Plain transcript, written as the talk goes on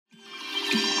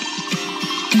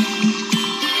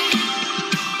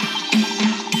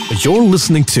You're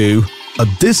listening to a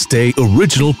This Day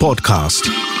original podcast.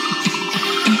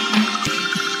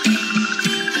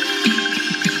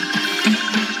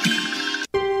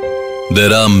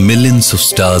 There are millions of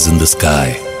stars in the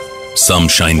sky. Some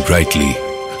shine brightly,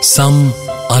 some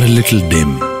are a little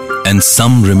dim, and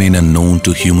some remain unknown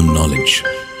to human knowledge.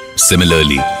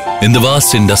 Similarly, in the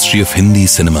vast industry of Hindi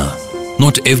cinema,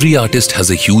 not every artist has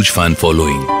a huge fan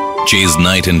following, chased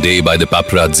night and day by the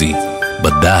paparazzi,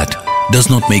 but that does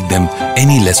not make them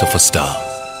any less of a star.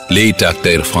 Late actor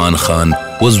Irrfan Khan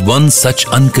was one such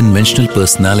unconventional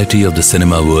personality of the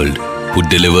cinema world who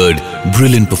delivered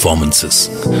brilliant performances.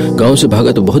 गांव से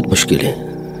भागा तो बहुत मुश्किल है.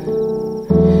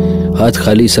 हाथ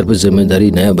खाली, sir पर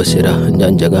जिम्मेदारी, नया बसेरा,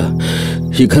 अनजान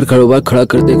जगह. ये घर कारोबार खड़ा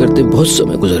करते करते बहुत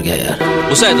समय गुजर गया यार.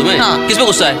 गुस्सा है तुम्हें? हाँ. किस पे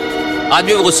गुस्सा है?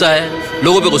 आदमी पे गुस्सा है,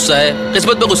 लोगों पे गुस्सा है,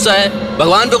 किस्मत पे गुस्सा है,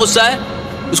 भगवान पे गुस्सा है.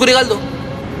 उसको निकाल दो.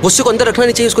 गुस्से को अंदर रखना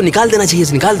नहीं चाहिए, उसको निकाल देना चाहिए.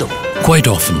 निकाल दो. Quite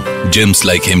often, gems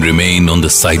like him remain on the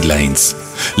sidelines,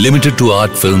 limited to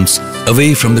art films,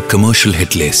 away from the commercial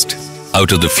hit list.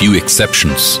 Out of the few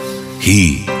exceptions,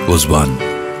 he was one,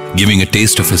 giving a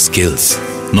taste of his skills,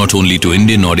 not only to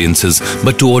Indian audiences,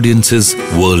 but to audiences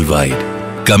worldwide.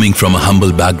 Coming from a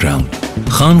humble background,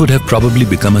 Khan would have probably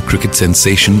become a cricket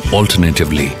sensation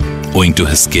alternatively, owing to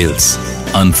his skills.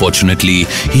 Unfortunately,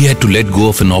 he had to let go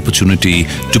of an opportunity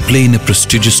to play in a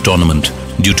prestigious tournament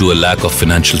due to a lack of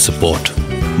financial support.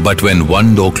 But when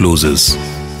one door closes,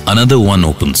 another one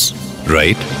opens,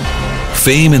 right?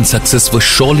 Fame and success were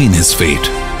surely in his fate,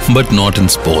 but not in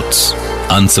sports.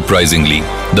 Unsurprisingly,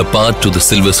 the path to the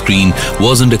silver screen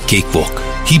wasn't a cakewalk.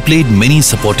 He played many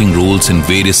supporting roles in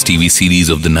various TV series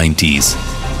of the 90s,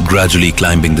 gradually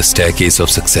climbing the staircase of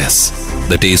success.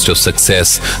 The taste of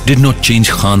success did not change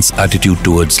Khan's attitude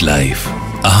towards life.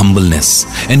 A humbleness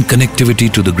and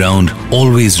connectivity to the ground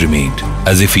always remained,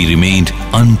 as if he remained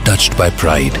untouched by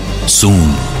pride. Soon,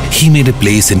 he made a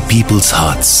place in people's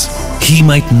hearts. He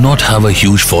might not have a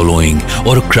huge following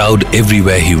or a crowd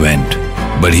everywhere he went,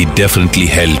 but he definitely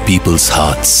held people's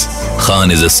hearts. Khan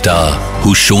is a star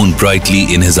who shone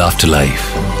brightly in his afterlife.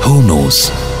 Who knows?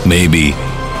 Maybe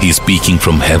he's speaking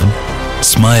from heaven,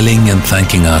 smiling and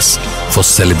thanking us for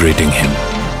celebrating him.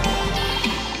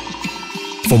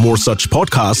 For more such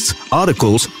podcasts,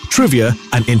 articles, trivia,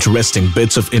 and interesting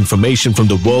bits of information from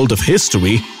the world of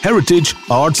history, heritage,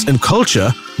 arts, and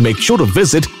culture, make sure to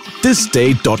visit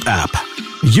thisday.app.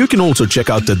 You can also check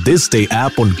out the This Day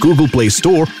app on Google Play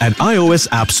Store and iOS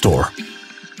App Store.